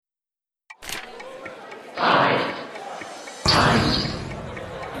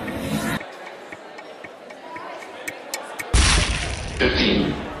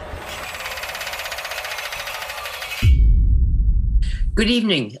Good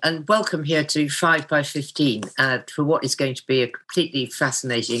evening and welcome here to 5 by 15 for what is going to be a completely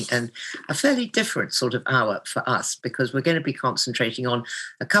fascinating and a fairly different sort of hour for us, because we're going to be concentrating on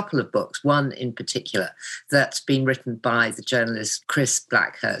a couple of books, one in particular that's been written by the journalist Chris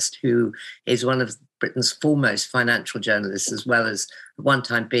Blackhurst, who is one of Britain's foremost financial journalists, as well as at one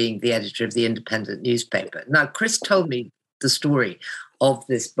time being the editor of the Independent newspaper. Now, Chris told me the story of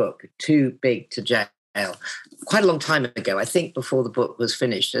this book, Too Big to Jail, quite a long time ago, I think before the book was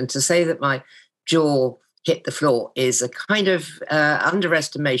finished. And to say that my jaw hit the floor is a kind of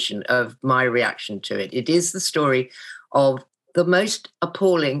underestimation of my reaction to it. It is the story of the most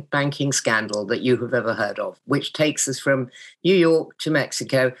appalling banking scandal that you have ever heard of, which takes us from New York to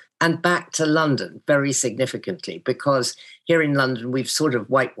Mexico and back to London very significantly, because here in London, we've sort of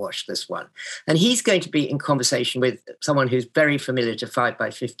whitewashed this one. And he's going to be in conversation with someone who's very familiar to 5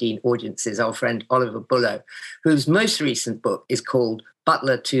 by 15 audiences, our friend Oliver Bullough, whose most recent book is called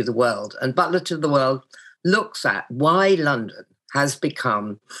Butler to the World. And Butler to the World looks at why London has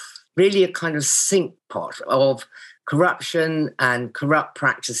become really a kind of sink pot of corruption and corrupt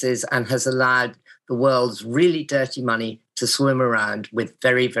practices, and has allowed the world's really dirty money to swim around with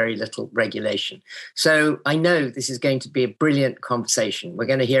very, very little regulation. So I know this is going to be a brilliant conversation. We're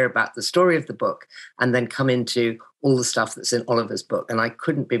going to hear about the story of the book and then come into all the stuff that's in Oliver's book. And I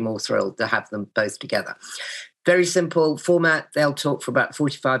couldn't be more thrilled to have them both together. Very simple format. They'll talk for about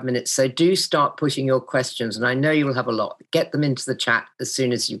 45 minutes. So do start putting your questions. And I know you will have a lot. Get them into the chat as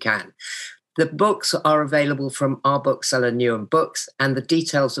soon as you can. The books are available from our bookseller, Newham Books, and the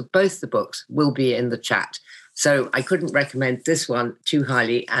details of both the books will be in the chat. So I couldn't recommend this one too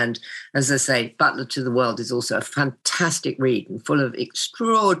highly. And as I say, Butler to the World is also a fantastic read and full of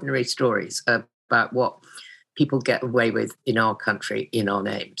extraordinary stories about what people get away with in our country in our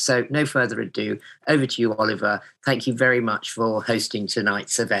name. So no further ado, over to you, Oliver. Thank you very much for hosting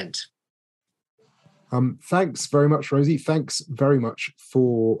tonight's event. Thanks very much, Rosie. Thanks very much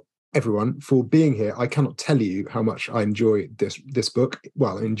for everyone for being here. I cannot tell you how much I enjoy this book.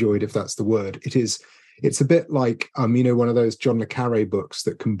 Well, enjoyed, if that's the word. It's a bit like one of those John le Carré books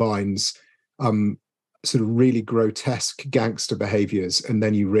that combines sort of really grotesque gangster behaviors, and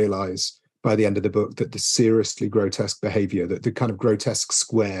then you realize by the end of the book that the seriously grotesque behavior, that the kind of grotesque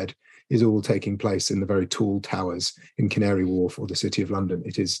squared, is all taking place in the very tall towers in Canary Wharf or the City of London.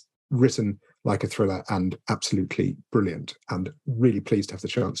 It is written like a thriller and absolutely brilliant, and really pleased to have the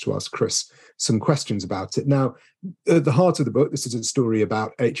chance to ask Chris some questions about it. Now, at the heart of the book, this is a story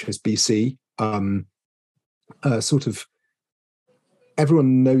about HSBC. Sort of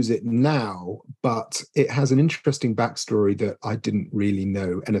everyone knows it now, but it has an interesting backstory that I didn't really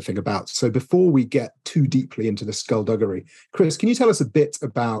know anything about. So before we get too deeply into the skullduggery, Chris, can you tell us a bit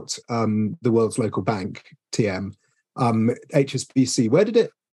about the world's local bank, TM, HSBC? Where did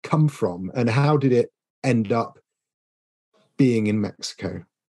it come from, and how did it end up being in Mexico?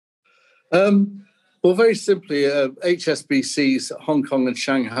 Well, very simply, HSBC's Hong Kong and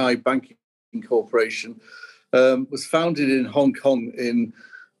Shanghai Banking Corporation was founded in Hong Kong in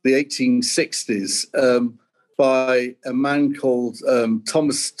the 1860s by a man called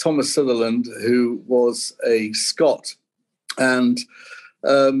Thomas Sutherland, who was a Scot. And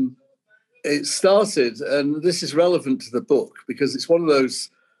it started, and this is relevant to the book because it's one of those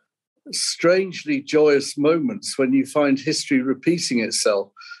strangely joyous moments when you find history repeating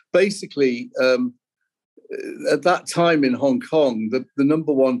itself. Basically, at that time in Hong Kong, the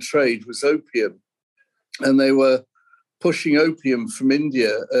number one trade was opium, and they were pushing opium from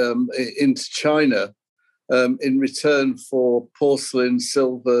India into China in return for porcelain,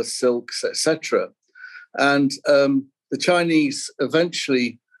 silver, silks, etc. And the Chinese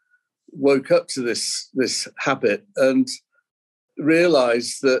eventually woke up to this habit and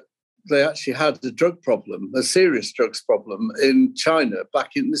realized that they actually had a drug problem, a serious drugs problem in China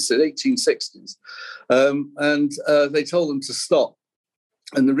back in the 1860s. And they told them to stop.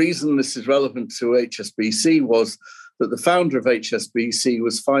 And the reason this is relevant to HSBC was that the founder of HSBC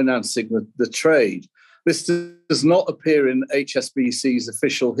was financing the trade. This does not appear in HSBC's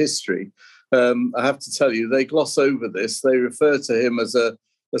official history. I have to tell you, they gloss over this. They refer to him as a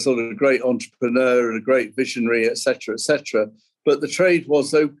sort of great entrepreneur and a great visionary, etc., etc. But the trade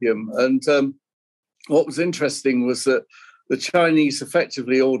was opium. And what was interesting was that the Chinese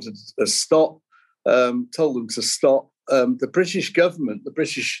effectively ordered a stop, told them to stop. The British government, the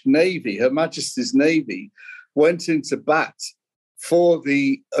British Navy, Her Majesty's Navy, went into bat for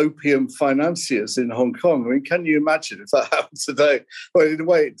the opium financiers in Hong Kong. I mean, can you imagine if that happened today? Well, in a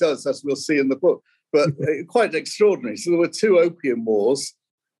way it does, as we'll see in the book, but quite extraordinary. So there were two opium wars.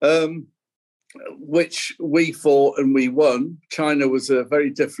 which we fought and we won. China was a very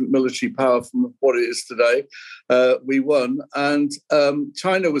different military power from what it is today. We won, and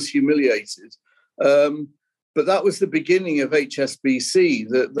China was humiliated. But that was the beginning of HSBC.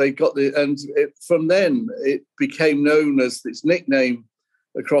 That they got from then it became known as its nickname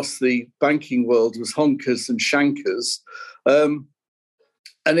across the banking world was Honkers and Shankers, and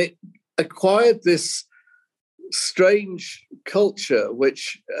it acquired this strange culture,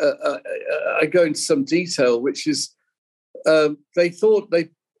 which I go into some detail, which is they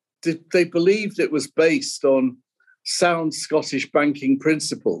believed it was based on sound Scottish banking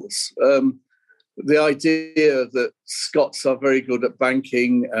principles. The idea that Scots are very good at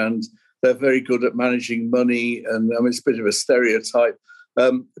banking and they're very good at managing money, and I mean, it's a bit of a stereotype,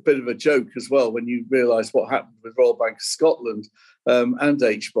 a bit of a joke as well when you realise what happened with Royal Bank of Scotland and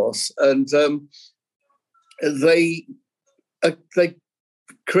HBOS, and they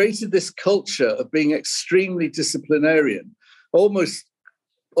created this culture of being extremely disciplinarian, almost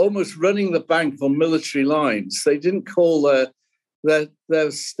running the bank on military lines. They didn't call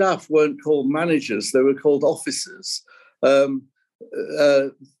their staff weren't called managers; they were called officers. Lots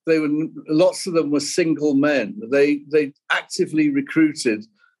of them were single men. They actively recruited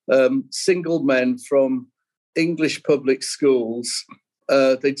single men from English public schools.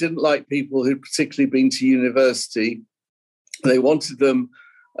 They didn't like people who'd particularly been to university. They wanted them,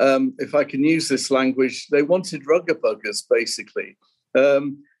 if I can use this language, they wanted rugger-buggers, basically.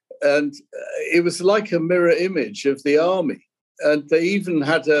 And it was like a mirror image of the army. And they even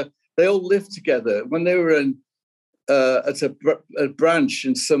they all lived together. When they were at a branch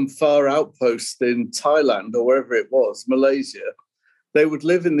in some far outpost in Thailand or wherever it was, Malaysia, they would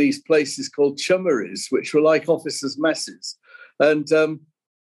live in these places called chummeries, which were like officers' messes. And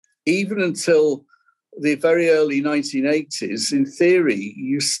even until the very early 1980s, in theory,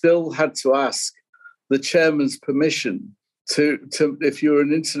 you still had to ask the chairman's permission to if you were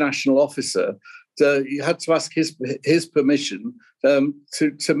an international officer, you had to ask his permission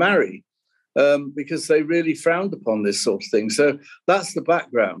to marry, because they really frowned upon this sort of thing. So that's the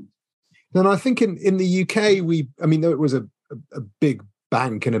background. And I think in the UK, though it was a big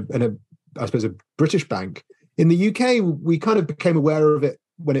bank and I suppose a British bank, in the UK, we kind of became aware of it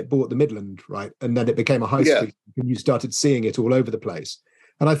when it bought the Midland, right? And then it became a high street, and you started seeing it all over the place.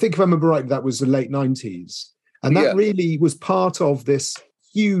 And I think, if I remember right, that was the late 90s. And that really was part of this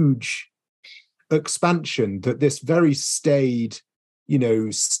huge expansion that this very staid,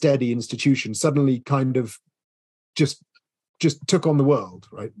 steady institution suddenly kind of just took on the world,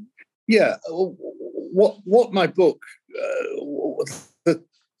 right? Yeah. What my book,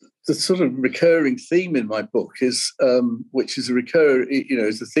 the sort of recurring theme in my book is, which is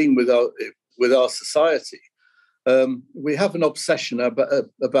is a theme with our society. We have an obsession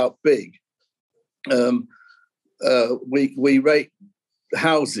about big. We rate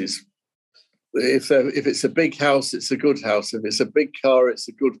houses. If it's a big house, it's a good house. If it's a big car, it's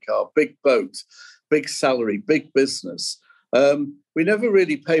a good car. Big boat, big salary, big business. We never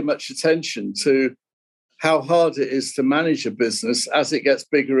really pay much attention to how hard it is to manage a business as it gets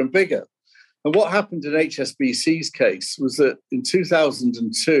bigger and bigger. And what happened in HSBC's case was that in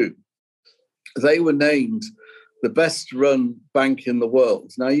 2002, they were named the best run bank in the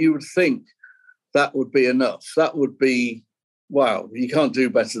world. Now, you would think that would be enough. That would be, wow, you can't do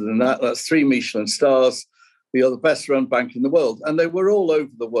better than that. That's 3 Michelin stars. You're the best run bank in the world. And they were all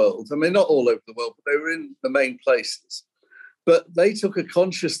over the world. I mean, not all over the world, but they were in the main places. But they took a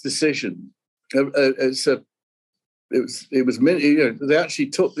conscious decision. They actually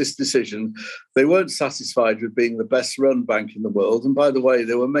took this decision. They weren't satisfied with being the best run bank in the world. And by the way,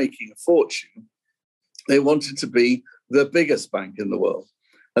 they were making a fortune. They wanted to be the biggest bank in the world.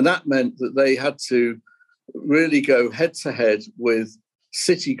 And that meant that they had to really go head to head with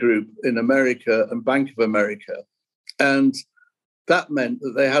Citigroup in America and Bank of America. And that meant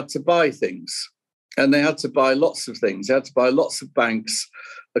that they had to buy things. And they had to buy lots of things. They had to buy lots of banks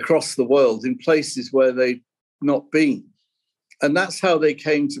across the world in places where they'd not been. And that's how they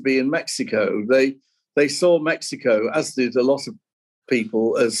came to be in Mexico. They saw Mexico, as did a lot of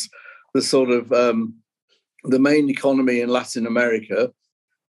people, as the sort of the main economy in Latin America.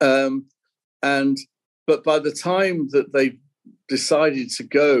 But by the time that they decided to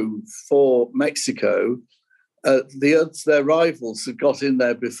go for Mexico, their rivals had got in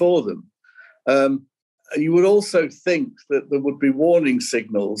there before them. You would also think that there would be warning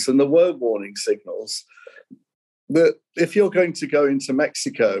signals, and there were warning signals, that if you're going to go into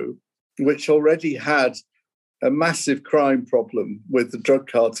Mexico, which already had a massive crime problem with the drug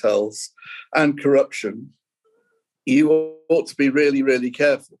cartels and corruption, you ought to be really, really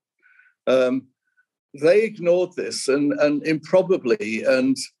careful. They ignored this and improbably.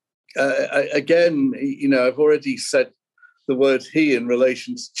 And again, I've already said the word he in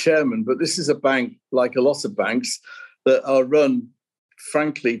relation to chairman, but this is a bank, like a lot of banks, that are run,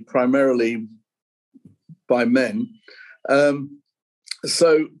 frankly, primarily by men.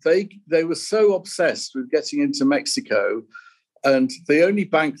 So they were so obsessed with getting into Mexico, and the only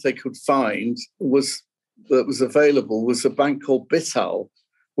bank they could find that was available was a bank called Bital,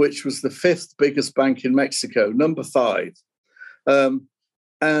 which was the 5th biggest bank in Mexico, number 5.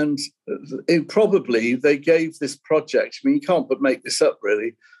 And improbably, they gave this project. I mean, you can't but make this up,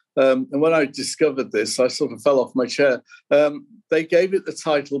 really. And when I discovered this, I sort of fell off my chair. They gave it the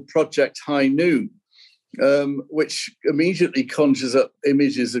title Project High Noon, which immediately conjures up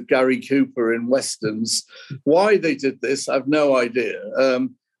images of Gary Cooper in Westerns. Why they did this, I've no idea.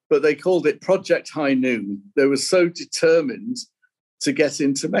 But they called it Project High Noon. They were so determined to get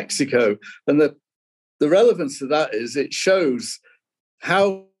into Mexico. And the relevance of that is it shows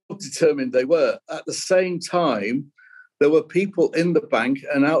how determined they were. At the same time, there were people in the bank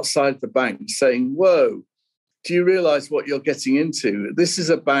and outside the bank saying, whoa, do you realize what you're getting into? This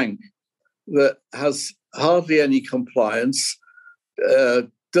is a bank that has hardly any compliance,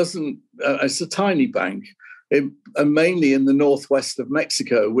 it's a tiny bank, and mainly in the northwest of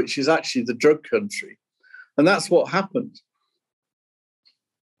Mexico, which is actually the drug country. And that's what happened.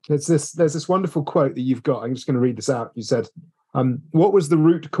 There's this wonderful quote that you've got. I'm just going to read this out. You said, what was the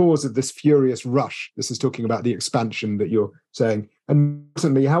root cause of this furious rush? This is talking about the expansion that you're saying. And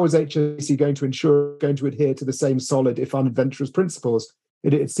certainly, how is HSBC going to adhere to the same solid, if unadventurous principles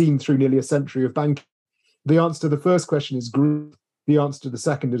it seemed through nearly a century of banking? The answer to the first question is group. The answer to the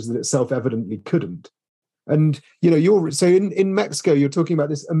second is that it self-evidently couldn't. And, so in Mexico, you're talking about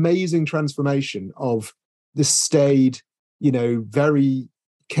this amazing transformation of this staid, very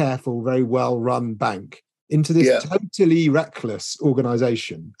careful, very well-run bank into this totally reckless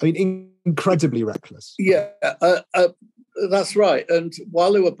organization. I mean, incredibly reckless. Yeah, that's right. And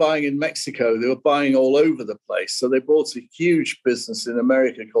while they were buying in Mexico, they were buying all over the place. So they bought a huge business in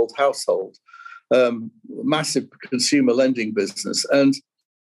America called Household, massive consumer lending business. And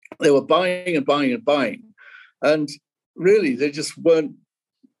they were buying and buying and buying. And really, they just weren't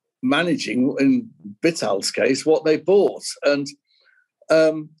managing, in Bital's case, what they bought. And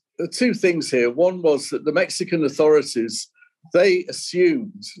the two things here. One was that the Mexican authorities, they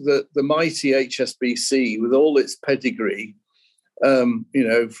assumed that the mighty HSBC, with all its pedigree,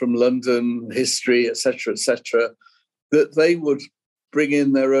 from London, history, etc., that they would bring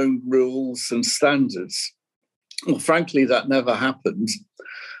in their own rules and standards. Well, frankly, that never happened.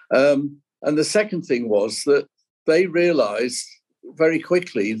 And the second thing was that they realized very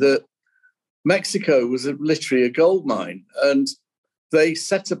quickly that Mexico was literally a gold mine, and they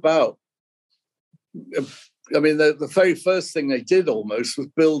set about, the very first thing they did almost was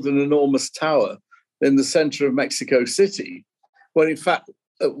build an enormous tower in the center of Mexico City, when in fact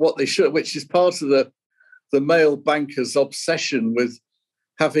what they should, which is part of the male banker's obsession with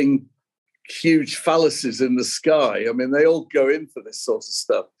having huge phalluses in the sky. I mean, they all go in for this sort of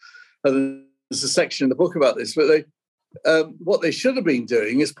stuff. And there's a section in the book about this, but what they should have been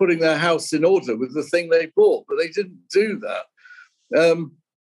doing is putting their house in order with the thing they bought, but they didn't do that. And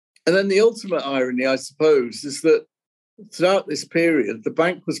then the ultimate irony, I suppose, is that throughout this period, the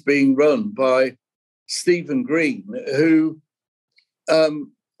bank was being run by Stephen Green, who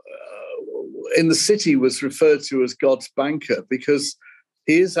in the city was referred to as God's banker because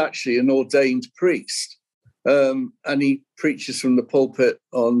he is actually an ordained priest, and he preaches from the pulpit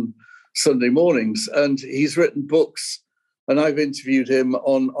on Sunday mornings, and he's written books, and I've interviewed him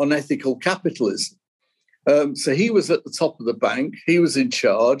on ethical capitalism. So he was at the top of the bank, he was in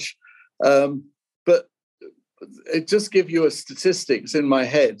charge, but it just give you a statistics in my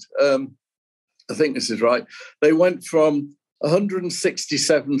head. I think this is right. They went from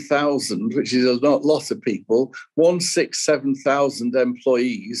 167,000, which is a lot of people, 167,000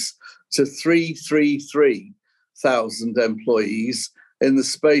 employees, to 333,000 employees in the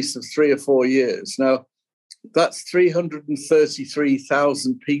space of 3 or 4 years. Now, that's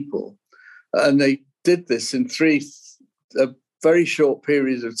 333,000 people. And they did this in a very short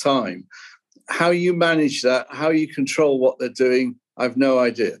period of time. How you manage that, how you control what they're doing, I've no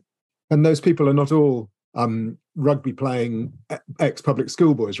idea. And those people are not all rugby playing ex-public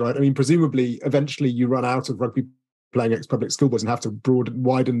schoolboys, right? I mean, presumably, eventually you run out of rugby playing ex-public schoolboys and have to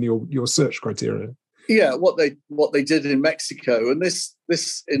widen your search criteria. Yeah, what they did in Mexico, and this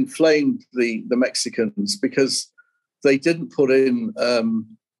inflamed the Mexicans because they didn't put in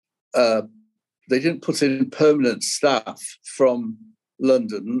permanent staff from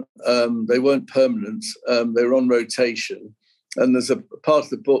London. They weren't permanent. They were on rotation. And there's a part of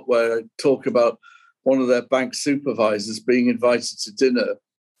the book where I talk about one of their bank supervisors being invited to dinner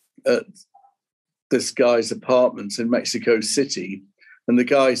at this guy's apartment in Mexico City, and the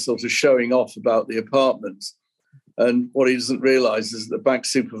guy sort of showing off about the apartment. And what he doesn't realize is that the bank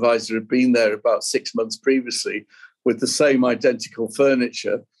supervisor had been there about 6 months previously with the same identical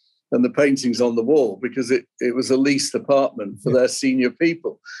furniture and the paintings on the wall, because it was a leased apartment for their senior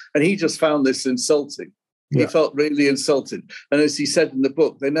people. And he just found this insulting. He felt really insulted. And as he said in the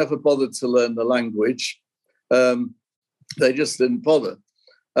book, they never bothered to learn the language. They just didn't bother.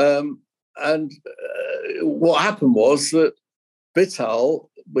 What happened was that Vital,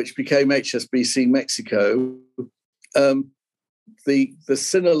 which became HSBC Mexico, the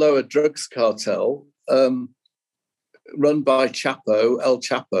Sinaloa drugs cartel, run by Chapo, El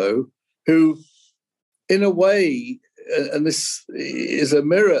Chapo, who, in a way, and this is a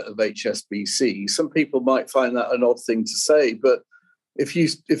mirror of HSBC. Some people might find that an odd thing to say, but if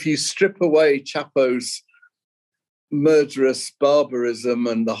you strip away Chapo's murderous barbarism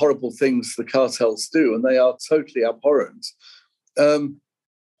and the horrible things the cartels do, and they are totally abhorrent,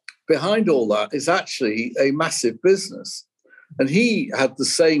 behind all that is actually a massive business. And he had the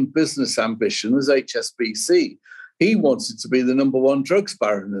same business ambition as HSBC. He wanted to be the number one drugs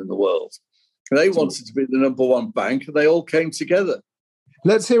baron in the world. They wanted to be the number one bank, and they all came together.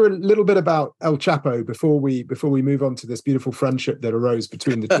 Let's hear a little bit about El Chapo before we move on to this beautiful friendship that arose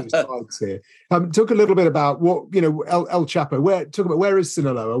between the two sides here. Talk a little bit about what El Chapo. Where is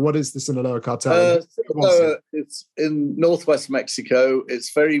Sinaloa? What is the Sinaloa cartel? Sinaloa, it's in northwest Mexico.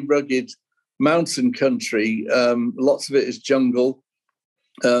 It's very rugged mountain country. Lots of it is jungle.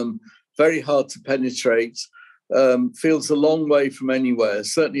 Very hard to penetrate. Feels a long way from anywhere.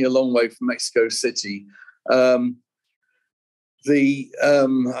 Certainly a long way from Mexico City.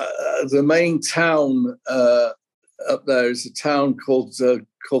 The main town up there is a town called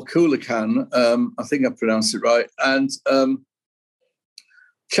Culiacan. I think I pronounced it right. And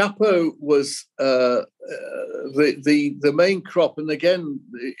Chapo was the main crop, and again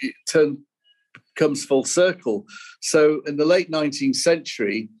it comes full circle. So in the late 19th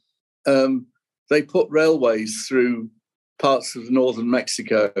century, they put railways through parts of northern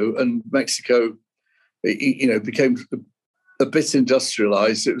Mexico, and Mexico, became a bit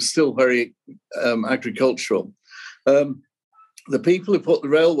industrialized. It was still very agricultural. The people who put the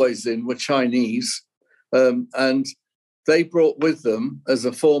railways in were Chinese, and they brought with them, as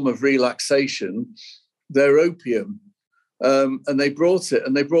a form of relaxation, their opium. And they brought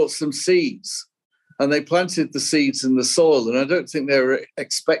some seeds, and they planted the seeds in the soil. And I don't think they were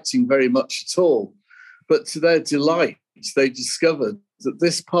expecting very much at all. But to their delight, they discovered that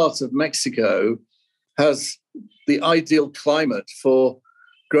this part of Mexico has the ideal climate for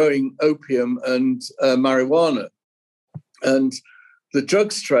growing opium and marijuana. And the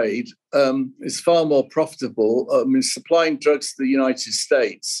drugs trade is far more profitable. Supplying drugs to the United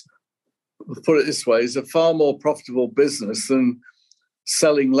States, put it this way, is a far more profitable business than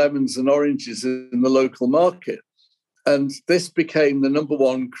selling lemons and oranges in the local market. And this became the number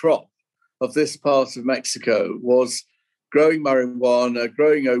one crop of this part of Mexico, was growing marijuana,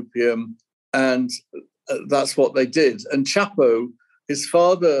 growing opium, and that's what they did. And Chapo, his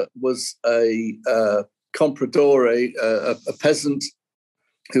father was a compradore, a peasant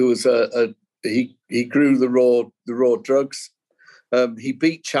who was he grew the raw drugs. He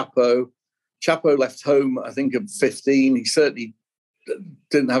beat Chapo. Chapo left home, I think, at 15. He certainly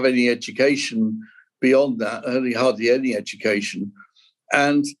didn't have any education beyond that, hardly any education.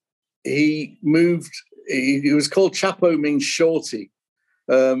 And he moved. He was called Chapo, means shorty.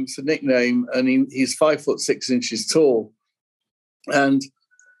 It's a nickname, and he's 5'6" tall. And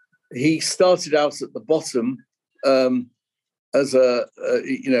he started out at the bottom as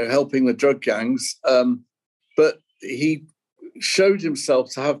helping the drug gangs, but he showed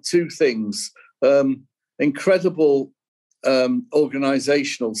himself to have two things: incredible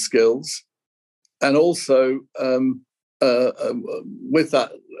organizational skills, and also with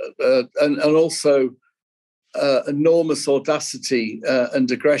that, and also enormous audacity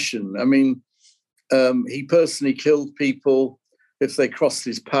and aggression. I mean, he personally killed people if they crossed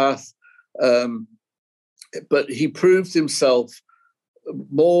his path, but he proved himself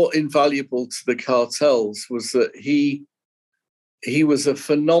more invaluable to the cartels was that he was a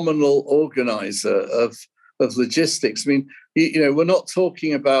phenomenal organizer of logistics. I mean, we're not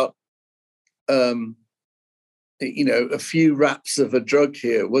talking about a few wraps of a drug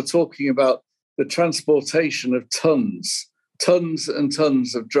here. We're talking about the transportation of tons and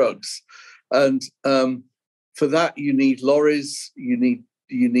tons of drugs. And for that, you need lorries, you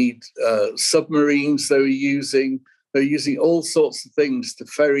need submarines. They're using all sorts of things to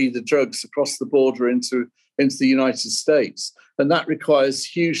ferry the drugs across the border into the United States, and that requires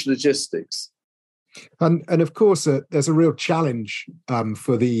huge logistics. And of course, there's a real challenge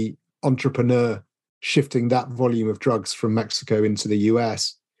for the entrepreneur shifting that volume of drugs from Mexico into the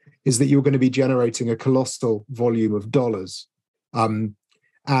US, is that you're going to be generating a colossal volume of dollars. And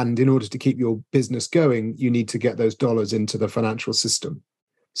in order to keep your business going, you need to get those dollars into the financial system.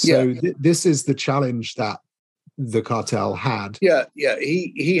 So this is the challenge that the cartel had. Yeah.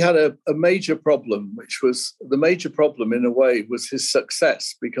 He had a major problem, which was the major problem in a way was his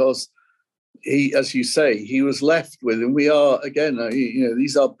success, because he, as you say, he was left with, and we are, again,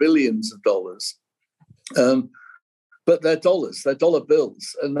 these are billions of dollars. But they're dollars, they're dollar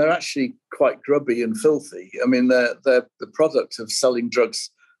bills, and they're actually quite grubby and filthy. I mean, they're the product of selling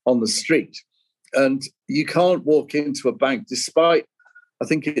drugs on the street. And you can't walk into a bank, despite, I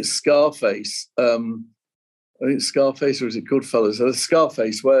think it's Scarface, I think it's Scarface, or is it Goodfellas? It's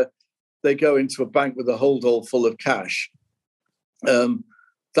Scarface, where they go into a bank with a holdall full of cash.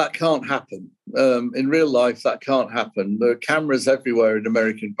 That can't happen. In real life, that can't happen. There are cameras everywhere in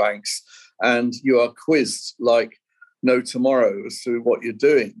American banks, and you are quizzed like no tomorrow as to what you're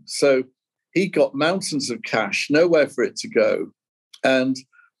doing. So he got mountains of cash, nowhere for it to go. And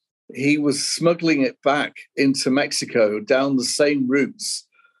he was smuggling it back into Mexico down the same routes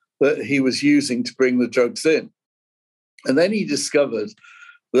that he was using to bring the drugs in. And then he discovered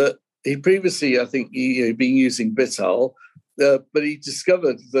that he previously, I think, he'd been using Bital, but he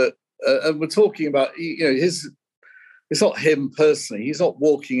discovered that, and we're talking about, it's not him personally. He's not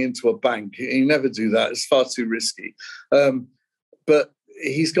walking into a bank. He never do that. It's far too risky. But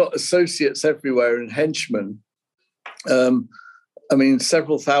he's got associates everywhere and henchmen.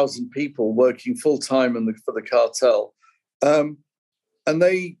 Several thousand people working full-time for the cartel. And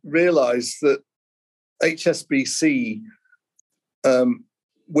they realized that HSBC,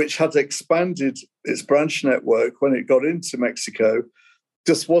 which had expanded its branch network when it got into Mexico,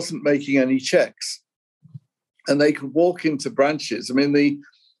 just wasn't making any checks. And they could walk into branches. I mean,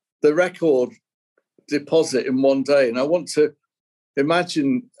 the record deposit in one day, and I want to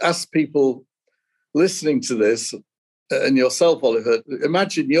ask people listening to this, and yourself, Oliver,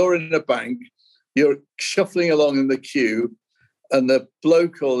 imagine you're in a bank, you're shuffling along in the queue, and the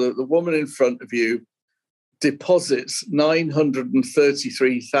bloke or the woman in front of you deposits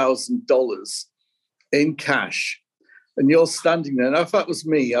 $933,000 in cash. And you're standing there. Now, if that was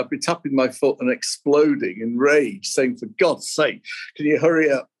me, I'd be tapping my foot and exploding in rage, saying, for God's sake, can you hurry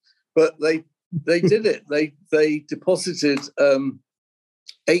up? But they did it. They deposited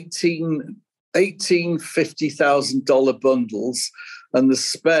 18 $50,000 bundles, and the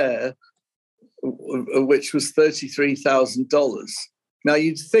spare, which was $33,000. Now,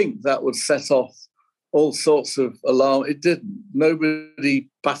 you'd think that would set off all sorts of alarm. It didn't. Nobody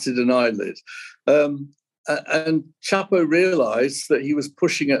batted an eyelid. And Chapo realized that he was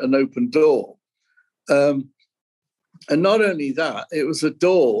pushing at an open door. And not only that, it was a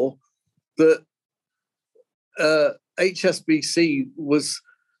door that HSBC was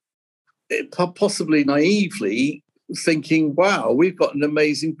possibly naively thinking, wow, we've got an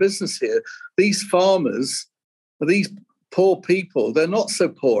amazing business here. These farmers, these poor people, they're not so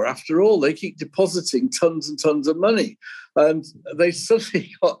poor after all. They keep depositing tons and tons of money. And they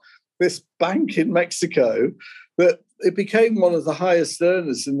suddenly got this bank in Mexico that it became one of the highest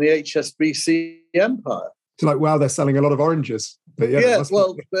earners in the HSBC empire. It's like, wow, they're selling a lot of oranges. But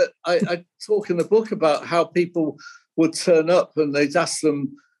but I talk in the book about how people would turn up and they'd ask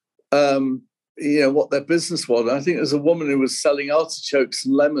them, what their business was. And I think there's a woman who was selling artichokes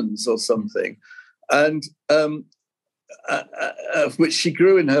and lemons or something, and which she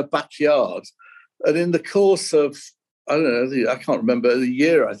grew in her backyard. And in the course of, I don't know, I can't remember, the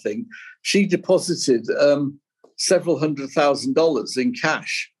year, I think, she deposited several $100,000 in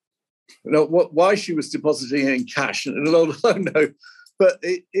cash. Why she was depositing it in cash, I don't know. But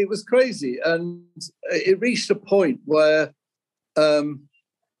it was crazy. And it reached a point where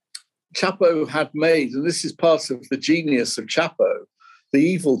Chapo had made, and this is part of the genius of Chapo, the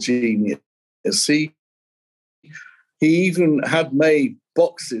evil genius. He even had made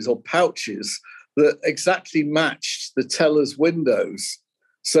boxes or pouches that exactly matched the teller's windows.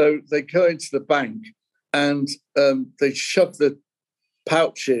 So they go into the bank and they shove the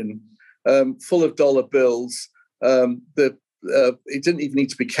pouch in full of dollar bills. It didn't even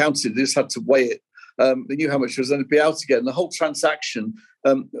need to be counted. They just had to weigh it. They knew how much it was going to be out again. The whole transaction,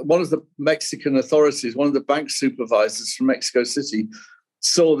 one of the Mexican authorities, one of the bank supervisors from Mexico City,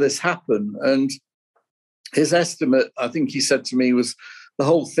 saw this happen. And his estimate, I think he said to me, was the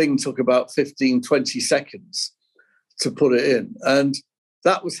whole thing took about 15, 20 seconds to put it in. And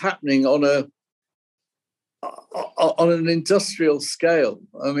that was happening on an industrial scale.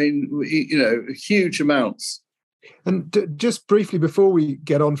 I mean, huge amounts. And just briefly, before we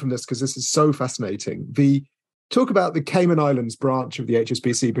get on from this, because this is so fascinating, talk about the Cayman Islands branch of the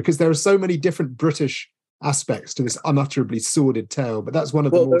HSBC, because there are so many different British aspects to this unutterably sordid tale, but that's one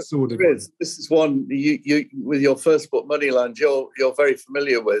of the more sordid ones. This is one you with your first book, Moneyland, you're very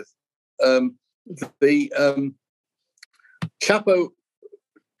familiar with. Chapo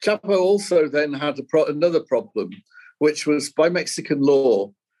also then had another problem, which was by Mexican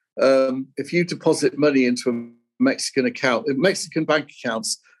law, if you deposit money into a Mexican account, Mexican bank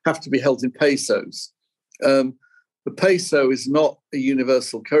accounts have to be held in pesos. The peso is not a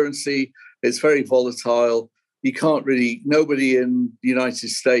universal currency. It's very volatile. You can't really, nobody in the United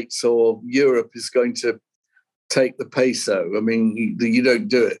States or Europe is going to take the peso. I mean, you don't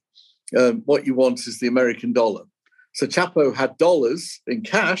do it. What you want is the American dollar. So Chapo had dollars in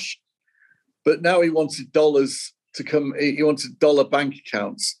cash, but now he wanted dollars to come, he wanted dollar bank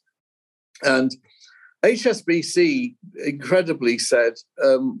accounts. And HSBC incredibly said,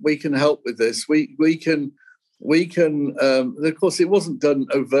 we can help with this. We can, and of course, it wasn't done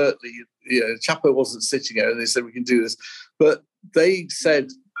overtly. Chapo wasn't sitting there and they said, we can do this. But they said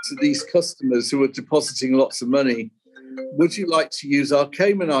to these customers who were depositing lots of money, would you like to use our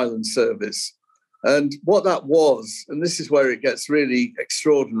Cayman Island service? And what that was, and this is where it gets really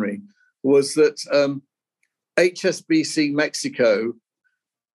extraordinary, was that HSBC Mexico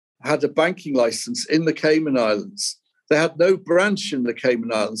had a banking license in the Cayman Islands. They had no branch in the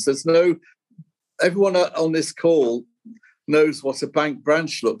Cayman Islands. Everyone on this call knows what a bank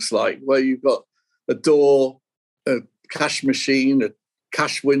branch looks like, where you've got a door, a cash machine, a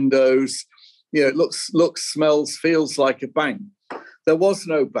cash windows. It looks, smells, feels like a bank. There was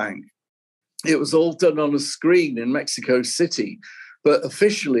no bank. It was all done on a screen in Mexico City, but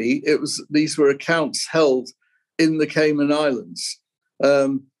officially these were accounts held in the Cayman Islands.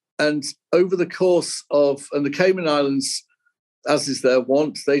 And over the course and the Cayman Islands, as is their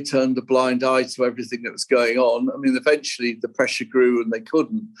wont, they turned a blind eye to everything that was going on. I mean, eventually the pressure grew and they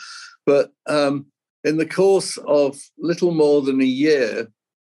couldn't. But in the course of little more than a year,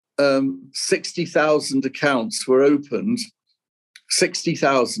 60,000 accounts were opened.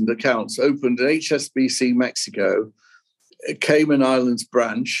 60,000 accounts opened in HSBC Mexico, Cayman Islands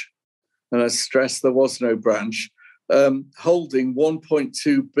branch, and I stress there was no branch, holding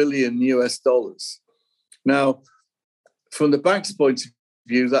 $1.2 billion US. Now, from the bank's point of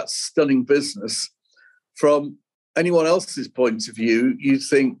view, that's stunning business. From anyone else's point of view, you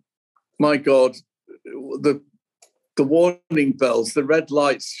think, my God, the warning bells, the red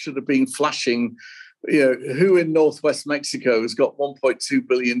lights should have been flashing. Who in Northwest Mexico has got $1.2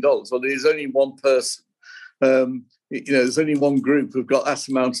 billion? Well, there's only one person. There's only one group who've got that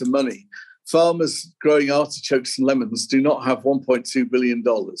amount of money. Farmers growing artichokes and lemons do not have $1.2 billion.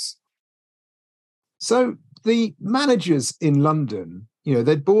 So the managers in London,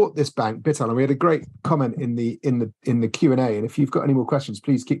 they'd bought this bank, Bital, and we had a great comment in the Q&A. And if you've got any more questions,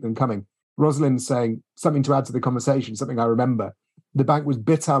 please keep them coming. Rosalind's saying something to add to the conversation, something I remember. The bank was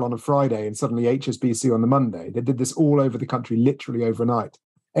Bital on a Friday and suddenly HSBC on the Monday. They did this all over the country, literally overnight.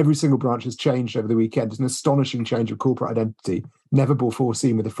 Every single branch has changed over the weekend. It's an astonishing change of corporate identity, never before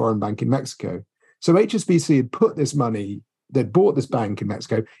seen with a foreign bank in Mexico. So HSBC had put this money, they'd bought this bank in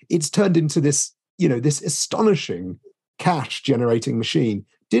Mexico. It's turned into this, this astonishing cash generating machine.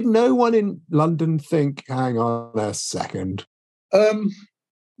 Did no one in London think, hang on a second?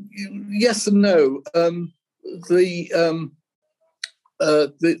 Yes and no. The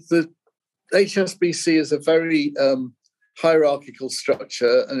HSBC is a very hierarchical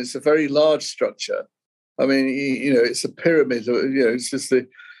structure, and it's a very large structure. I mean, it's a pyramid. It's just the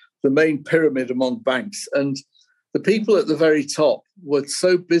main pyramid among banks. And the people at the very top were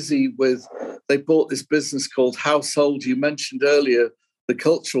so busy they bought this business called Household. You mentioned earlier the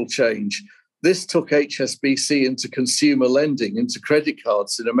cultural change. This took HSBC into consumer lending, into credit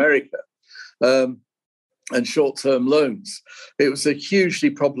cards in America. And short-term loans. It was a hugely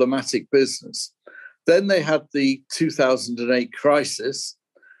problematic business. Then they had the 2008 crisis.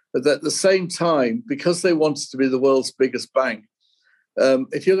 But at the same time, because they wanted to be the world's biggest bank,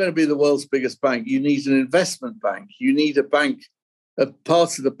 if you're going to be the world's biggest bank, you need an investment bank. You need a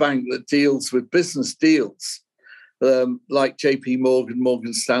part of the bank that deals with business deals, like JP Morgan,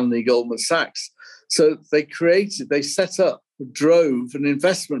 Morgan Stanley, Goldman Sachs. So they set up, drove an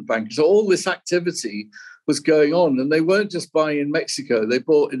investment bank. So all this activity was going on. And they weren't just buying in Mexico. They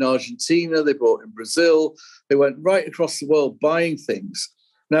bought in Argentina, they bought in Brazil. They went right across the world buying things.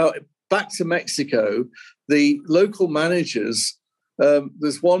 Now, back to Mexico, the local managers,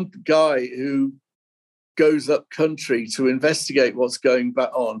 there's one guy who goes up country to investigate what's going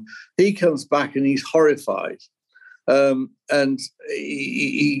back on. He comes back and he's horrified. And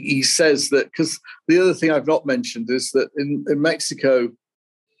he says that, because the other thing I've not mentioned is that in Mexico,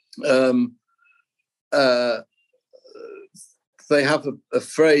 they have a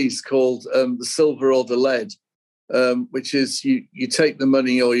phrase called the silver or the lead, which is you take the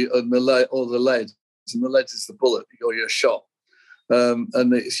money or the lead, and the lead is the bullet or your shot.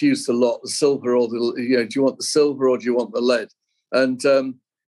 And it's used a lot, the silver or do you want the silver or do you want the lead? And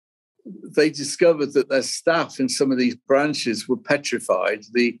they discovered that their staff in some of these branches were petrified.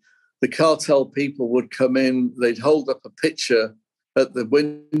 The cartel people would come in, they'd hold up a picture at the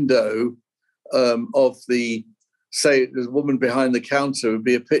window of say there's a woman behind the counter, would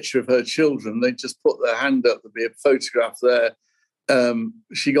be a picture of her children. They'd just put their hand up, there'd be a photograph there.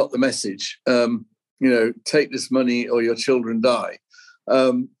 She got the message, take this money or your children die.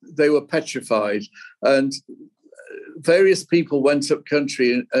 They were petrified. And various people went up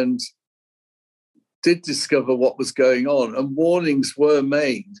country and did discover what was going on, and warnings were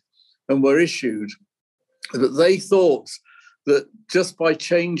made and were issued. But they thought that just by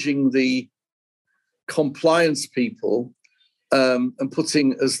changing the compliance people and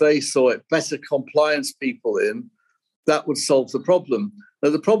putting, as they saw it, better compliance people in, that would solve the problem. Now,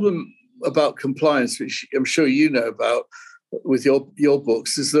 the problem about compliance, which I'm sure you know about with your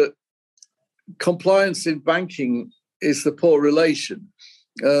books, is that compliance in banking is the poor relation.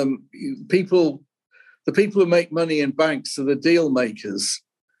 The people who make money in banks are the deal makers.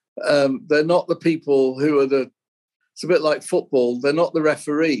 They're not the people who are it's a bit like football. They're not the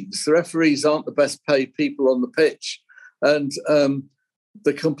referees. The referees aren't the best paid people on the pitch. And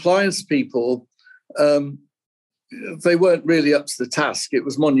the compliance people, they weren't really up to the task. It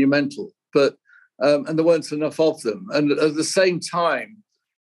was monumental, and there weren't enough of them. And at the same time,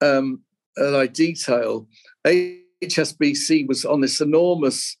 and I detail, HSBC was on this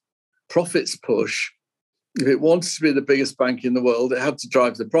enormous profits push. If it wanted to be the biggest bank in the world, it had to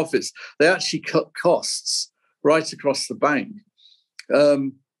drive the profits. They actually cut costs right across the bank.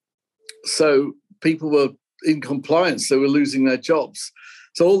 So people were in compliance. They were losing their jobs.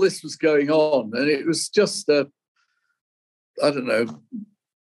 So all this was going on. And it was just a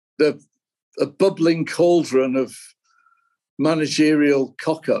bubbling cauldron of managerial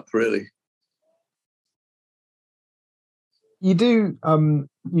cock-up, really. You do,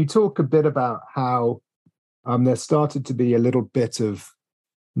 you talk a bit about how there started to be a little bit of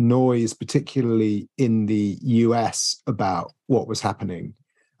noise, particularly in the US, about what was happening,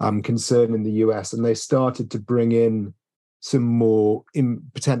 concern in the US, and they started to bring in some more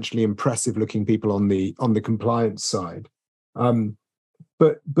potentially impressive looking people on the compliance side.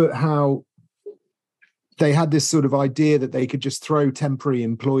 But how they had this sort of idea that they could just throw temporary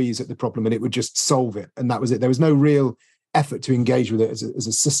employees at the problem and it would just solve it, and that was it. There was no real effort to engage with it as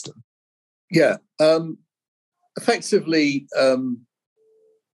a system. Yeah. Effectively,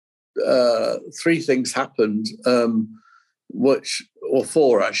 three things happened,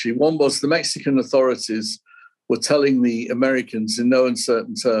 four actually. One was the Mexican authorities were telling the Americans in no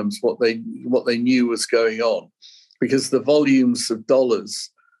uncertain terms what they knew was going on, because the volumes of dollars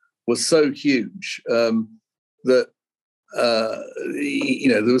were so huge that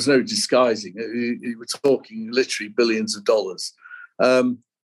there was no disguising. We were talking literally billions of dollars.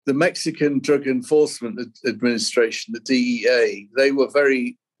 The Mexican Drug Enforcement Administration, the DEA, they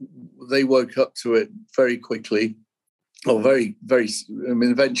woke up to it very quickly, or very, very.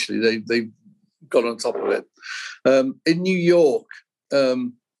 Eventually they got on top of it. In New York,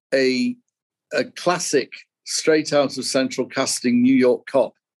 a classic straight out of central casting New York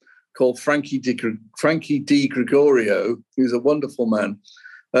cop called Frankie D. Gregorio, who's a wonderful man.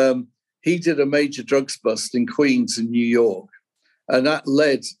 He did a major drugs bust in Queens in New York. And that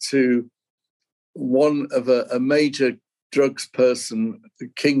led to one of a major drugs person,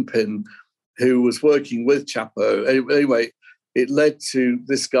 kingpin, who was working with Chapo. Anyway, it led to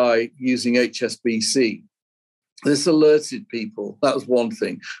this guy using HSBC. This alerted people. That was one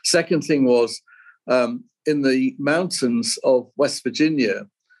thing. Second thing was, in the mountains of West Virginia,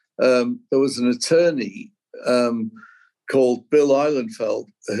 there was an attorney called Bill Eilenfeld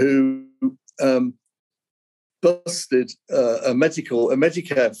who busted a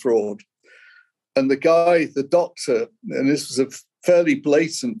Medicare fraud. And the doctor, and this was a fairly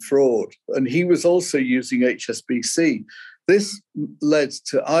blatant fraud, and he was also using HSBC. This led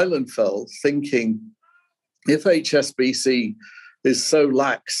to Eilenfeld thinking, if HSBC is so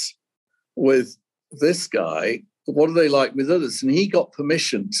lax with this guy, what are they like with others? And he got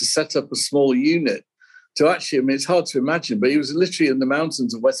permission to set up a small unit to actually, I mean, it's hard to imagine, but he was literally in the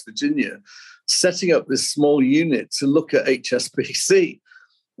mountains of West Virginia setting up this small unit to look at HSBC.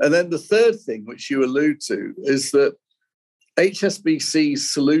 And then the third thing, which you allude to, is that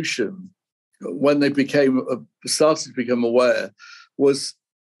HSBC's solution, when they started to become aware, was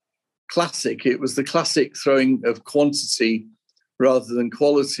classic. It was the classic throwing of quantity rather than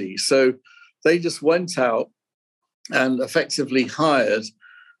quality. So they just went out and effectively hired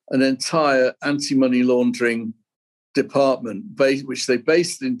an entire anti-money laundering department, which they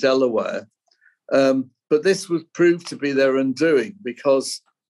based in Delaware. But this was proved to be their undoing, because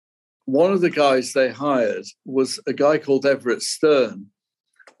one of the guys they hired was a guy called Everett Stern.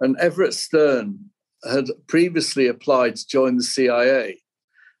 And Everett Stern had previously applied to join the CIA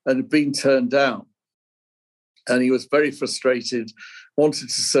and had been turned down. And he was very frustrated, wanted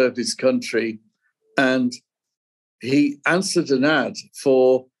to serve his country. And he answered an ad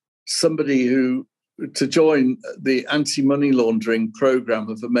for somebody to join the anti-money laundering program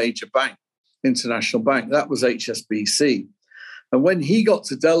of a major bank, international bank. That was HSBC. And when he got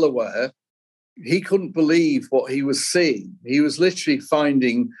to Delaware, he couldn't believe what he was seeing. He was literally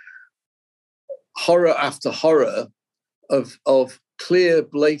finding horror after horror of clear,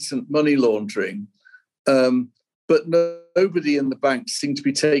 blatant money laundering. But nobody in the bank seemed to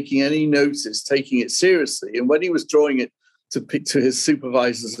be taking any notice, taking it seriously. And when he was drawing it to his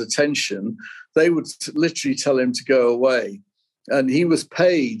supervisor's attention, they would literally tell him to go away. And he was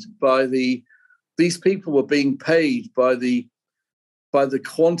paid by these people were being paid by the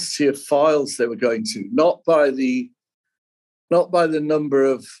quantity of files they were going to, not by the number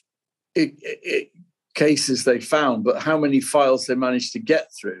of cases they found, but how many files they managed to get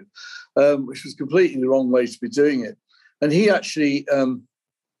through, which was completely the wrong way to be doing it. And he actually,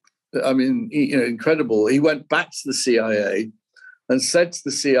 incredible. He went back to the CIA and said to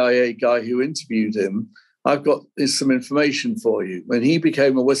the CIA guy who interviewed him, "I've got some information for you." And he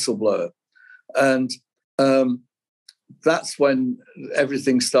became a whistleblower. And that's when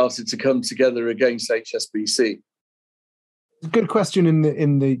everything started to come together against HSBC. Good question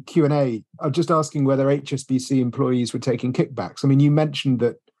in the Q&A. I'm just asking whether HSBC employees were taking kickbacks. I mean, you mentioned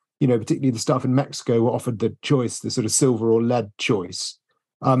that, particularly the staff in Mexico were offered the choice, the sort of silver or lead choice.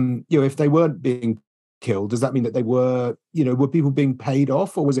 If they weren't being killed, does that mean that they were people being paid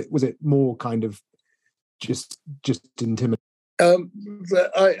off, or was it more kind of just intimidating?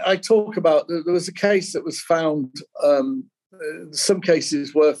 I talk about, there was a case that was found, some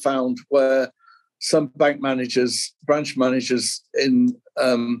cases were found where some branch managers in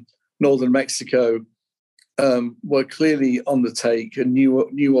northern Mexico were clearly on the take and knew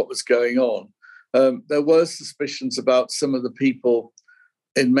what was going on. There were suspicions about some of the people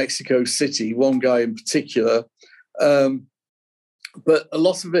in Mexico City, one guy in particular, but a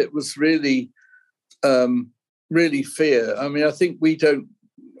lot of it was really fear. I mean, I think we don't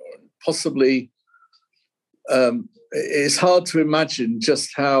possibly, it's hard to imagine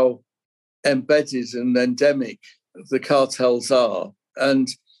just how embedded and endemic the cartels are. And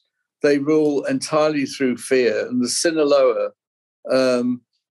they rule entirely through fear. And the Sinaloa,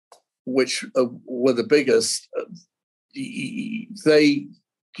 which were the biggest, you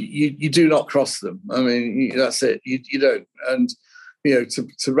do not cross them. I mean, that's it. You don't. And,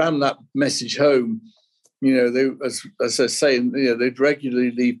 to ram that message home, they, as I say, they'd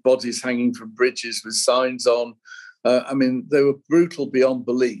regularly leave bodies hanging from bridges with signs on. They were brutal beyond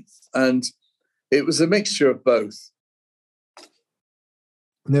belief, and it was a mixture of both.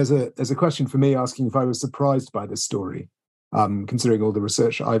 And there's a question for me asking if I was surprised by this story, considering all the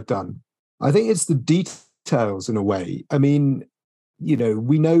research I've done. I think it's the details in a way. I mean,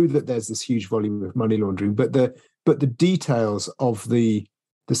 we know that there's this huge volume of money laundering, but the details of the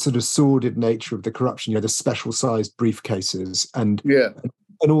sort of sordid nature of the corruption, the special sized briefcases and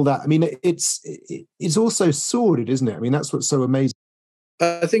all that. I mean, it's also sordid, isn't it? I mean, that's what's so amazing.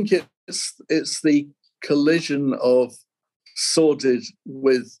 I think it's the collision of sordid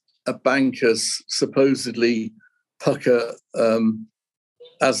with a banker's supposedly pucker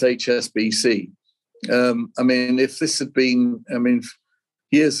as HSBC. If this had been,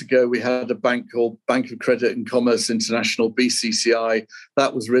 years ago we had a bank called Bank of Credit and Commerce International, BCCI,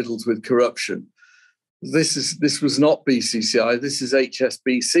 that was riddled with corruption. This was not BCCI. This is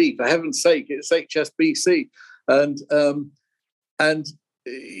HSBC. For heaven's sake, it's HSBC, and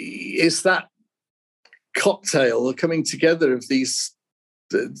it's that cocktail coming together of these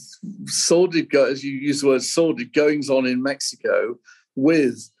sordid, as you use the word sordid, goings on in Mexico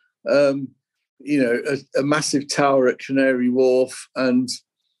with a massive tower at Canary Wharf, and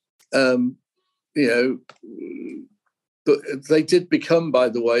but they did become, by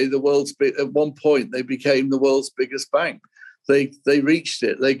the way, at one point they became the world's biggest bank. They reached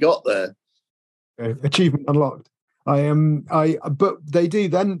it. They got there. Achievement unlocked. But they do.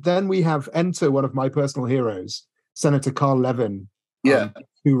 Then we have enter one of my personal heroes, Senator Carl Levin,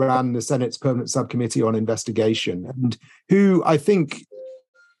 who ran the Senate's Permanent Subcommittee on Investigation, and who I think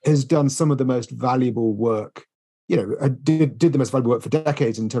has done some of the most valuable work. Did the most valuable work for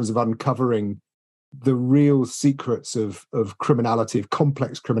decades in terms of uncovering the real secrets of criminality, of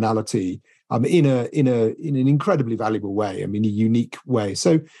complex criminality, in an incredibly valuable way. I mean, a unique way.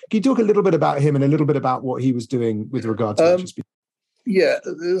 So, can you talk a little bit about him and a little bit about what he was doing with regard to HSBC? Yeah,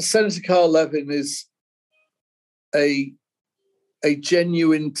 Senator Carl Levin is a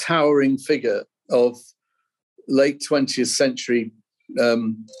genuine, towering figure of late 20th century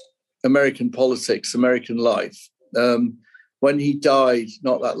American politics, American life. When he died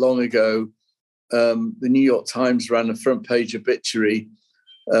not that long ago, the New York Times ran a front page obituary.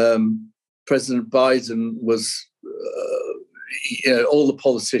 President Biden was, all the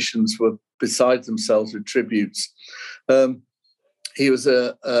politicians were beside themselves with tributes. He was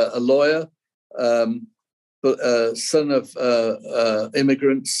a lawyer, but son of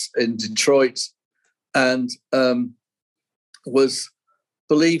immigrants in Detroit, and was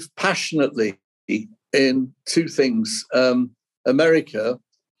believed passionately in two things: America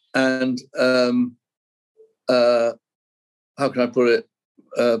and how can I put it?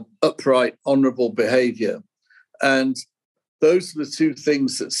 Upright, honourable behaviour. And those were the two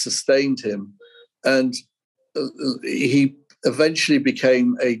things that sustained him. And he eventually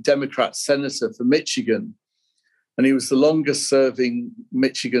became a Democrat senator for Michigan. And he was the longest serving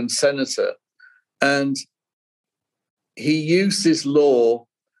Michigan senator. And he used his law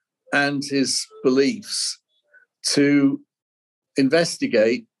and his beliefs to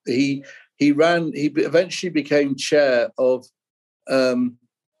investigate. He eventually became chair of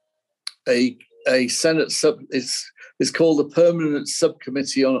a Senate it's called the Permanent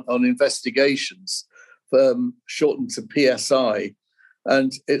Subcommittee on Investigations, shortened to PSI,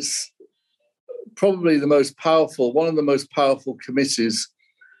 and it's probably one of the most powerful committees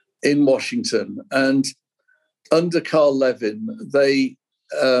in Washington. And under Carl Levin, they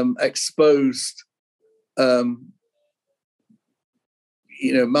exposed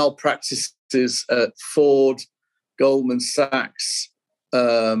malpractices at Ford, Goldman Sachs,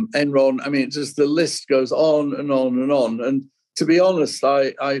 Enron. I mean, just the list goes on and on and on. And to be honest,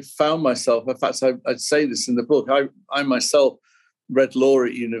 I found myself, in fact, I'd say this in the book, I myself read law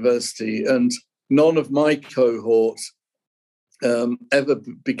at university, and none of my cohort ever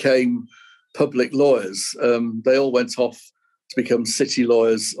became public lawyers. They all went off to become city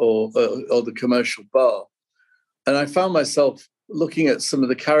lawyers or the commercial bar. And I found myself looking at some of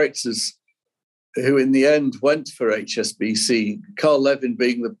the characters who in the end went for HSBC, Carl Levin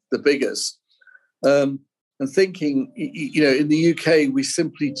being the biggest, and thinking, in the UK, we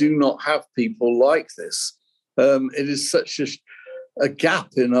simply do not have people like this. It is such a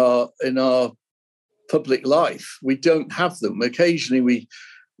gap in our public life. We don't have them. Occasionally we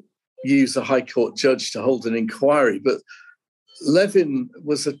use a High Court judge to hold an inquiry, but Levin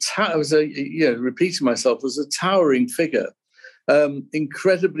was repeating myself, was a towering figure,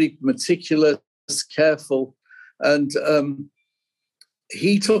 incredibly meticulous, careful, and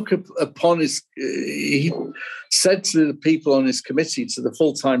he took upon he said to the people on his committee, to the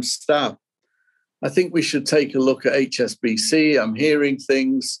full-time staff, I think we should take a look at HSBC. I'm hearing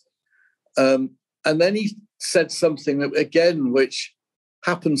things. And then he said something that, again, which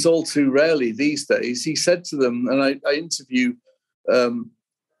happens all too rarely these days. He said to them, and I interview a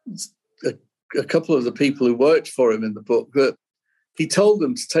couple of the people who worked for him in the book, that he told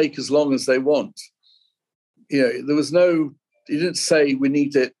them to take as long as they want. There was he didn't say we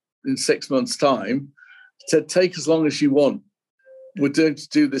need it in 6 months' time. He said, take as long as you want. We're going to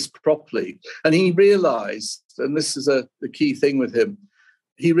do this properly. And he realized, and this is the key thing with him,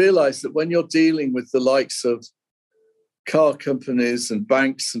 he realized that when you're dealing with the likes of car companies and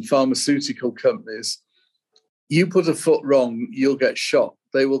banks and pharmaceutical companies, you put a foot wrong, you'll get shot.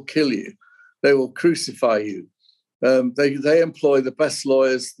 They will kill you. They will crucify you. They employ the best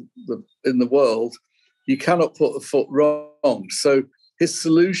lawyers in the world. You cannot put a foot wrong. So his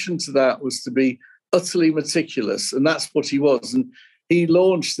solution to that was to be utterly meticulous, and that's what he was. And he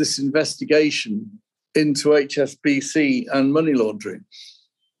launched this investigation into HSBC and money laundering.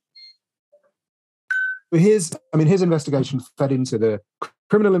 His investigation fed into the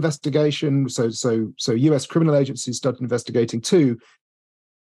criminal investigation. So US criminal agencies started investigating too.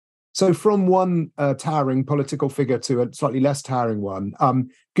 So from one towering political figure to a slightly less towering one,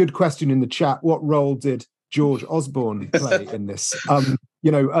 good question in the chat. What role did George Osborne play in this?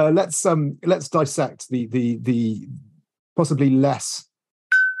 Let's dissect the possibly less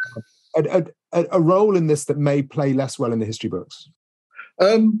a role in this that may play less well in the history books.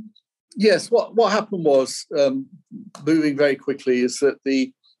 Yes, what happened was, moving very quickly, is that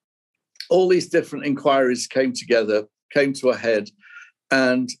all these different inquiries came to a head,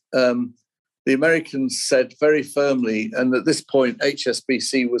 and the Americans said very firmly, and at this point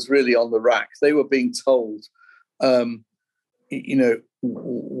HSBC was really on the rack. They were being told,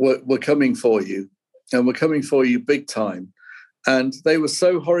 we're coming for you, and we're coming for you big time. And they were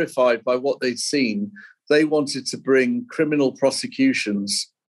so horrified by what they'd seen, they wanted to bring criminal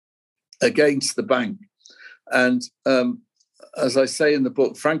prosecutions against the bank. And as I say in the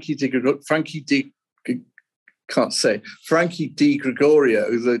book, Frankie Di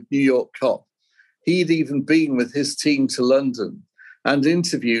Gregorio, the New York cop, he'd even been with his team to London and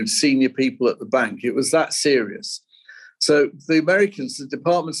interviewed senior people at the bank. It was that serious. So the Americans, the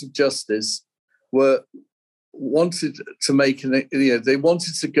Departments of Justice, wanted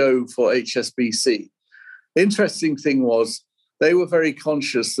to go for HSBC. Interesting thing was, they were very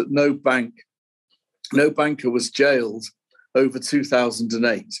conscious that no banker was jailed over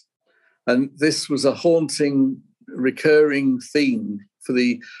 2008. And this was a haunting, recurring theme for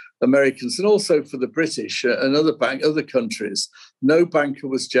the Americans and also for the British and other countries. No banker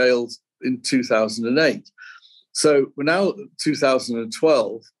was jailed in 2008. So we're now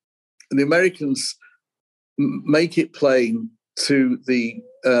 2012, and the Americans make it plain to the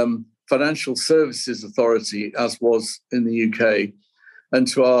Financial Services Authority, as was in the UK, and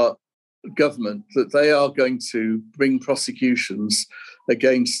to our government, that they are going to bring prosecutions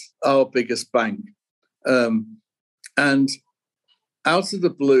against our biggest bank. And out of the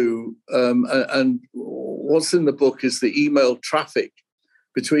blue, and what's in the book is the email traffic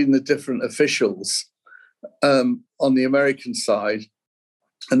between the different officials on the American side.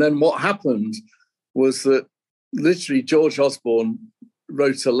 And then what happened was that literally George Osborne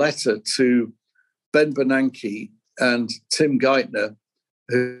wrote a letter to Ben Bernanke and Tim Geithner,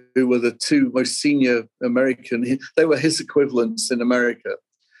 who were the two most senior American. They were his equivalents in America,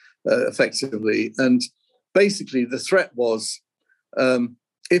 effectively. And basically the threat was,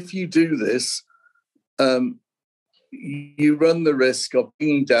 if you do this, you run the risk of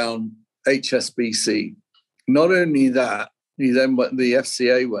bringing down HSBC. Not only that, the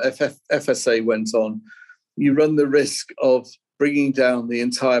FSA went on, you run the risk of bringing down the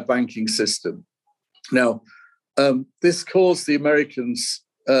entire banking system. Now, this caused the Americans,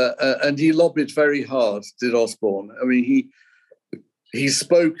 and he lobbied very hard, did Osborne. I mean, he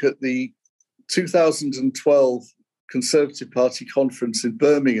spoke at the 2012 Conservative Party conference in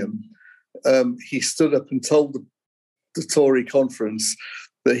Birmingham. He stood up and told the Tory conference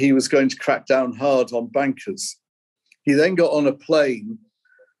that he was going to crack down hard on bankers. He then got on a plane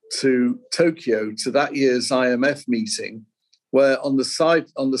to Tokyo to that year's IMF meeting, where on the side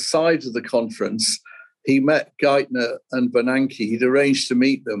of the conference, he met Geithner and Bernanke. He'd arranged to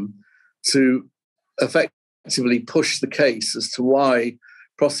meet them to effectively push the case as to why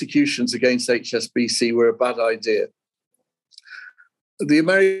prosecutions against HSBC were a bad idea. The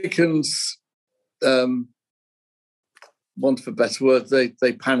Americans, want for a better word,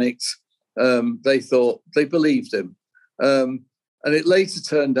 they panicked. They thought, they believed him. And it later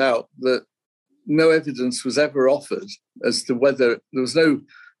turned out that no evidence was ever offered as to whether there was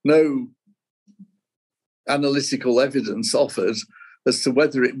no analytical evidence offered as to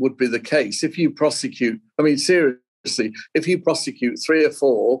whether it would be the case. If you prosecute, I mean, seriously, if you prosecute 3 or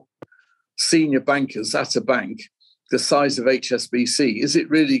 4 senior bankers at a bank the size of HSBC, is it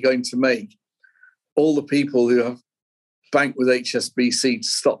really going to make all the people who have banked with HSBC to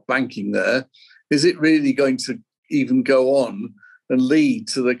stop banking there? Is it really going to even go on and lead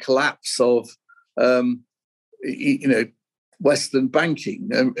to the collapse of, Western banking?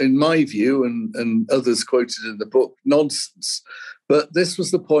 In my view, and others quoted in the book, nonsense. But this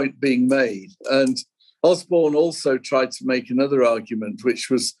was the point being made. And Osborne also tried to make another argument, which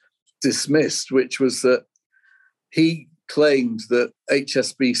was dismissed, which was that he claimed that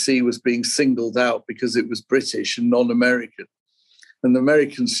HSBC was being singled out because it was British and non-American. And the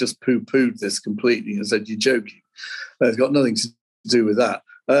Americans just poo-pooed this completely and said, you're joking. It's got nothing to do with that.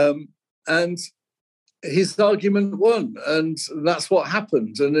 And his argument won, and that's what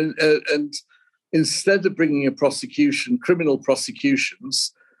happened. And instead of bringing a prosecution, criminal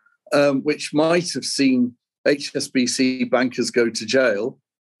prosecutions, which might have seen HSBC bankers go to jail,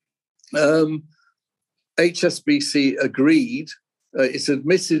 HSBC agreed It's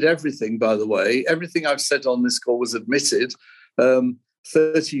admitted everything, by the way. Everything I've said on this call was admitted.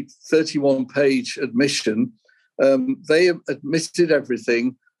 31-page admission. They admitted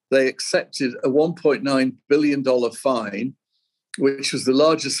everything. They accepted a $1.9 billion fine, which was the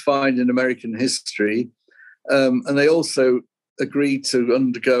largest fine in American history. And they also agreed to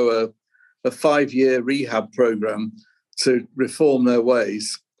undergo a 5-year rehab program to reform their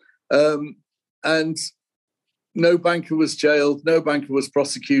ways. And no banker was jailed, no banker was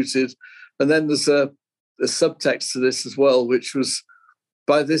prosecuted. And then there's a subtext to this as well, which was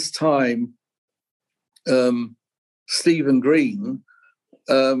by this time, Stephen Green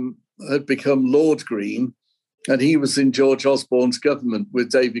had become Lord Green, and he was in George Osborne's government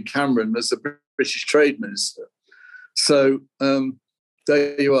with David Cameron as the British Trade Minister. So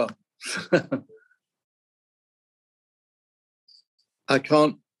there you are.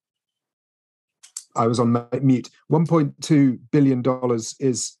 I was on mute. $1.2 billion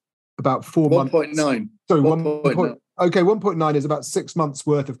is about 4 months. 1.9. Sorry, 1.9. Okay, 1.9 is about 6 months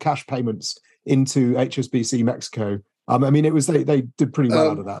worth of cash payments into HSBC Mexico. I mean, it was they did pretty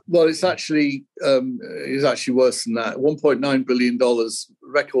well out of that. Well, it's actually worse than that. $1.9 billion,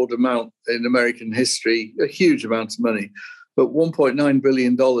 record amount in American history, a huge amount of money. But $1.9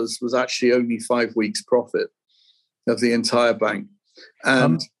 billion was actually only 5 weeks' profit of the entire bank.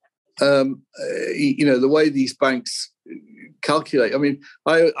 And the way these banks calculate, I mean,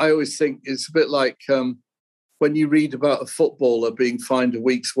 I always think it's a bit like when you read about a footballer being fined a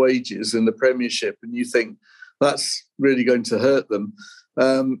week's wages in the Premiership and you think that's really going to hurt them.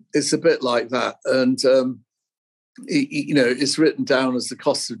 It's a bit like that. And, it's written down as the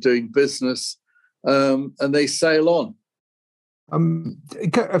cost of doing business, and they sail on.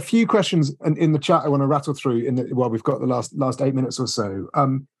 A few questions in the chat I want to rattle through while we've got the last 8 minutes or so.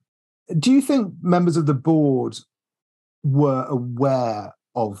 Do you think members of the board were aware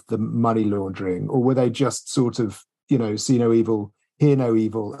of the money laundering, or were they just sort of, see no evil, hear no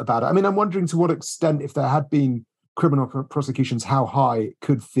evil about it? I mean, I'm wondering to what extent, if there had been criminal prosecutions, how high it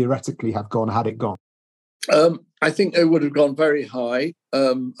could theoretically have gone had it gone? I think they would have gone very high.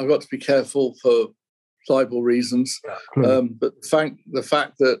 I've got to be careful for libel reasons. But the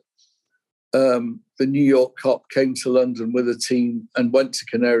fact that the New York cop came to London with a team and went to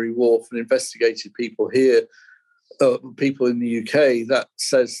Canary Wharf and investigated people here, people in the UK, that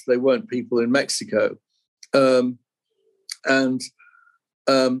says they weren't people in Mexico. And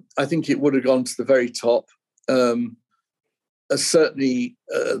I think it would have gone to the very top. Certainly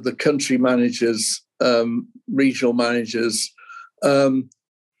the country managers, regional managers,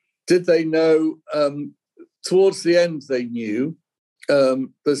 did they know? Towards the end, they knew.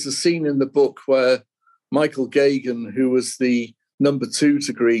 There's a scene in the book where Michael Gagan, who was the number 2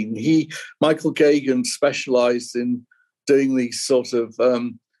 to Green, Michael Gagan specialised in doing these sort of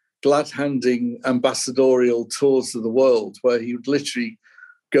glad-handing ambassadorial tours of the world, where he would literally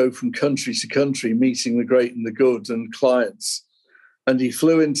go from country to country, meeting the great and the good and clients. And he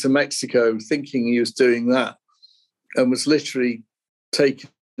flew into Mexico thinking he was doing that, and was literally taken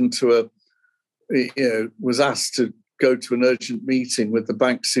to was asked to go to an urgent meeting with the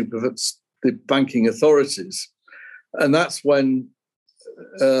banking authorities. And that's when,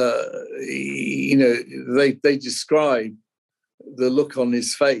 they describe the look on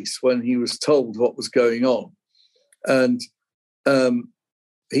his face when he was told what was going on. And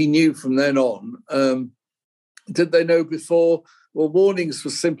he knew from then on. Did they know before? Well, warnings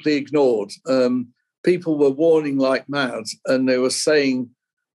were simply ignored. People were warning like mad, and they were saying,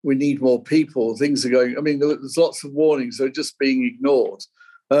 we need more people. Things are going. I mean, there's lots of warnings that are just being ignored.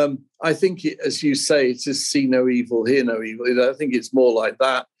 I think, as you say, it is see no evil, hear no evil. I think it's more like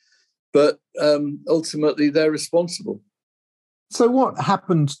that. But ultimately, they're responsible. So what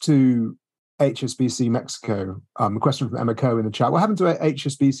happened to HSBC Mexico? A question from Emma Coe in the chat. What happened to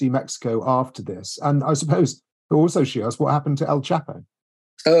HSBC Mexico after this? And I suppose also she asked, what happened to El Chapo?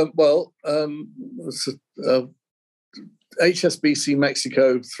 HSBC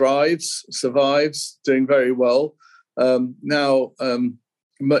Mexico survives, doing very well. Now,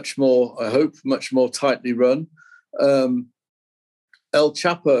 much more tightly run. El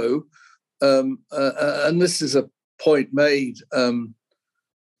Chapo, and this is a point made in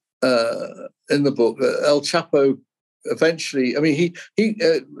the book. El Chapo eventually, I mean, he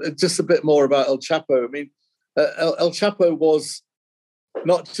just a bit more about El Chapo. I mean, El Chapo was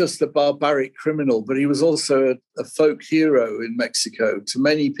not just a barbaric criminal, but he was also a folk hero in Mexico to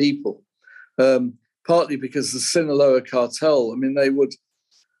many people, partly because the Sinaloa cartel, I mean, they would,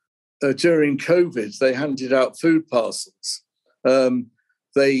 during COVID, they handed out food parcels.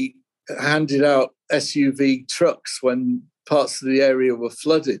 They handed out SUV trucks when parts of the area were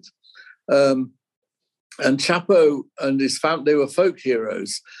flooded. And Chapo and his family, they were folk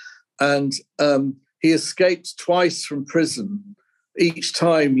heroes. And he escaped twice from prison, each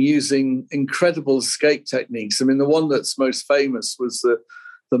time using incredible escape techniques. I mean, the one that's most famous was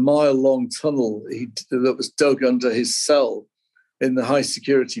the mile-long tunnel that was dug under his cell in the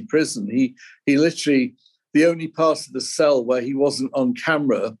high-security prison. He literally, the only part of the cell where he wasn't on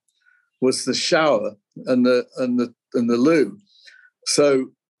camera was the shower and the loo.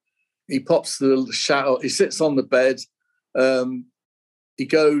 So he pops the shower. He sits on the bed.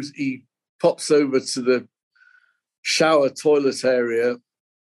 He pops over to the shower toilet area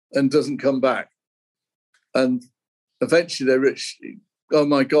and doesn't come back. And eventually they reach, oh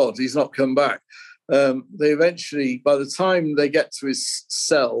my God, he's not come back. They eventually, by the time they get to his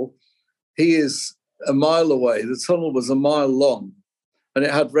cell, he is a mile away. The tunnel was a mile long and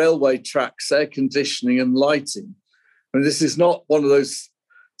it had railway tracks, air conditioning and lighting. I mean, this is not one of those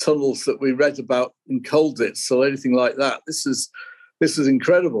tunnels that we read about in Colditz or anything like that. This is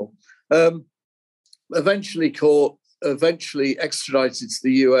incredible. Eventually caught, eventually extradited to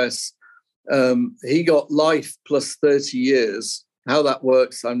the US. He got life plus 30 years. How that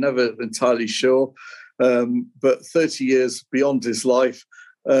works, I'm never entirely sure, but 30 years beyond his life.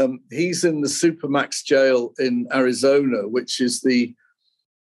 He's in the Supermax jail in Arizona, which is the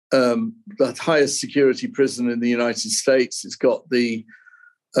highest security prison in the United States. It's got the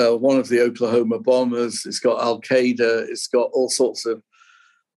one of the Oklahoma bombers. It's got Al Qaeda. It's got all sorts of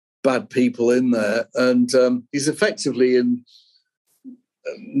bad people in there, and he's effectively in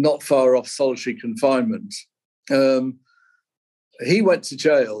not far off solitary confinement. He went to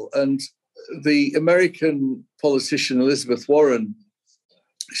jail, and the American politician Elizabeth Warren,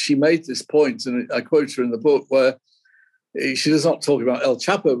 she made this point, and I quote her in the book, where she does not talk about El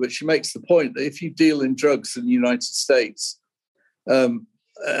Chapo, but she makes the point that if you deal in drugs in the United States and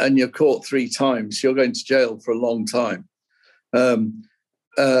you're caught 3 times, you're going to jail for a long time. But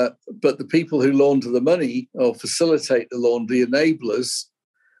the people who launder the money or facilitate the laundry, enablers,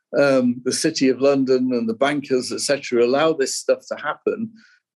 the City of London and the bankers, etc., allow this stuff to happen.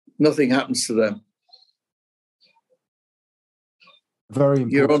 Nothing happens to them. Very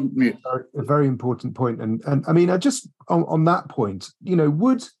important. You're on mute. A very important point. And I mean, I just on that point,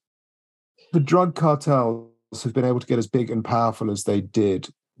 would the drug cartels have been able to get as big and powerful as they did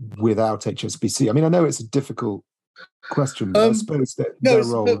without HSBC? I mean, I know it's a difficult question. I suppose that their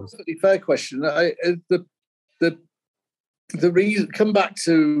role. It's a pretty fair question. The reason, come back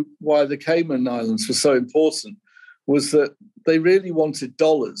to why the Cayman Islands were so important, was that they really wanted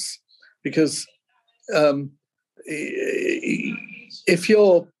dollars, because if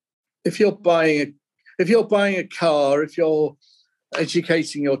you're buying a car, if you're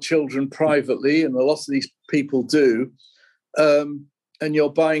educating your children privately, and a lot of these people do, and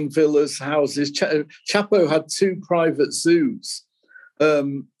you're buying villas, houses. Chapo had 2 private zoos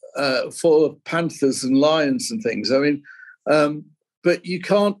for panthers and lions and things. I mean, but you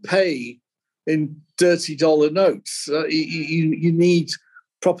can't pay in dirty dollar notes. You need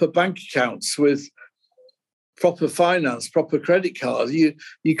proper bank accounts with proper finance, proper credit cards. You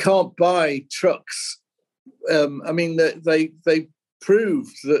can't buy trucks. I mean, they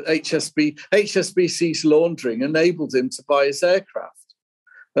proved that HSBC's laundering enabled him to buy his aircraft.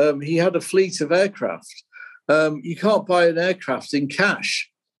 He had a fleet of aircraft. You can't buy an aircraft in cash.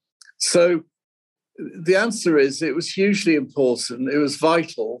 So the answer is it was hugely important. It was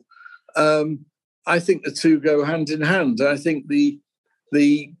vital. I think the two go hand in hand. I think the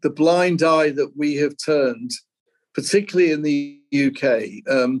blind eye that we have turned, particularly in the UK,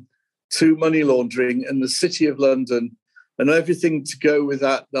 to money laundering, and the City of London and everything to go with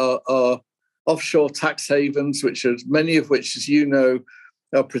that are offshore tax havens, which are many of which, as you know,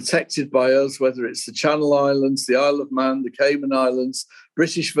 are protected by us, whether it's the Channel Islands, the Isle of Man, the Cayman Islands,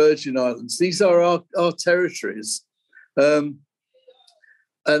 British Virgin Islands. These are our territories. And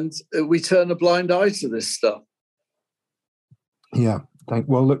we turn a blind eye to this stuff. Yeah.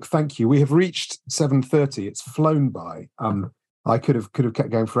 Well, look, thank you. We have reached 7:30. It's flown by. I could have kept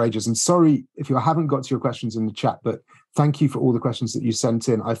going for ages. And sorry if you haven't got to your questions in the chat, but thank you for all the questions that you sent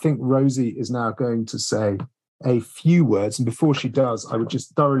in. I think Rosie is now going to say a few words. And before she does, I would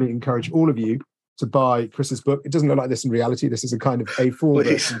just thoroughly encourage all of you to buy Chris's book. It doesn't look like this in reality. This is a kind of A4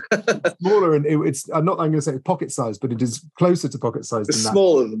 version. It's smaller, and I'm not going to say pocket size, but it is closer to pocket size than that.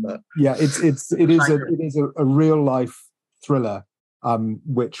 Smaller than that. Yeah, it is a real life thriller,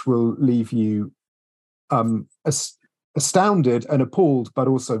 which will leave you astounded and appalled, but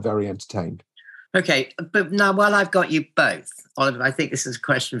also very entertained. Okay, but now while I've got you both, Oliver, I think this is a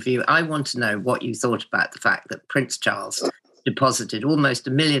question for you. I want to know what you thought about the fact that Prince Charles deposited almost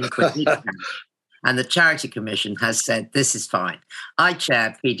 £1 million each time, and the Charity Commission has said this is fine. I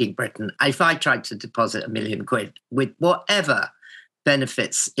chair Feeding Britain. If I tried to deposit £1 million with whatever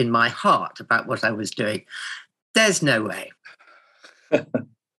benefits in my heart about what I was doing, there's no way.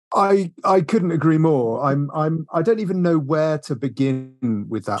 I couldn't agree more. I don't even know where to begin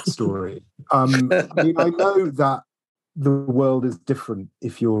with that story. I mean, I know that the world is different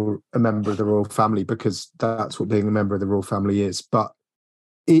if you're a member of the royal family, because that's what being a member of the royal family is. But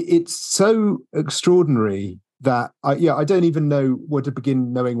it's so extraordinary that I don't even know where to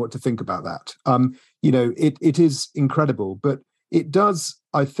begin knowing what to think about that. It is incredible, but it does,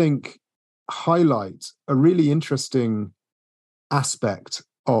 I think, highlight a really interesting aspect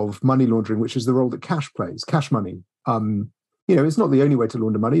of money laundering, which is the role that cash plays, cash money. It's not the only way to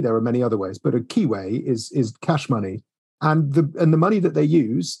launder money. There are many other ways, but a key way is cash money. And the money that they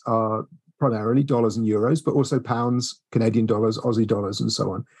use are primarily dollars and euros, but also pounds, Canadian dollars, Aussie dollars, and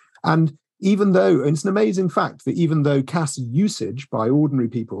so on. And it's an amazing fact that even though cash usage by ordinary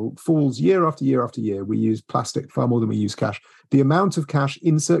people falls year after year after year, we use plastic far more than we use cash. The amount of cash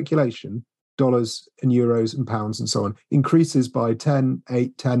in circulation, dollars and euros and pounds and so on, increases by 10,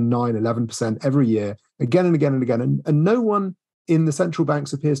 8, 10, 9, 11% every year, again and again and again. And no one in the central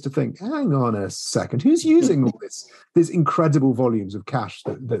banks appears to think, hang on a second, who's using all these incredible volumes of cash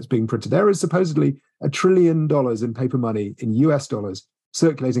that's being printed? There is supposedly $1 trillion in paper money in US dollars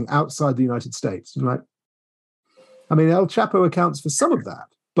circulating outside the United States. El Chapo accounts for some of that,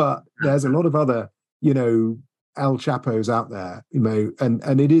 but there's a lot of other, El Chapos out there,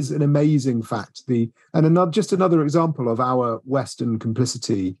 and it is an amazing fact. Just another example of our Western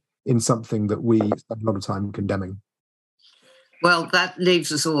complicity in something that we spend a lot of time condemning. Well, that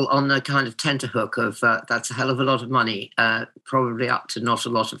leaves us all on a kind of tenterhook of that's a hell of a lot of money, probably up to not a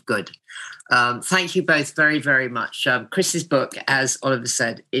lot of good. Thank you both very, very much. Chris's book, as Oliver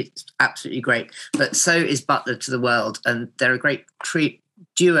said, it's absolutely great, but so is Butler to the World, and they're a great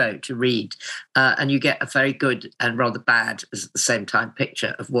duo to read, and you get a very good and rather bad at the same time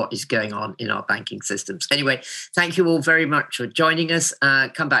picture of what is going on in our banking systems. Anyway, thank you all very much for joining us.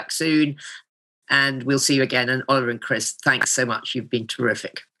 Come back soon. And we'll see you again. And Oliver and Chris, thanks so much. You've been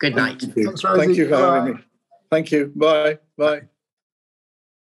terrific. Good night. Thank you for having me. Thank you. Bye. Bye.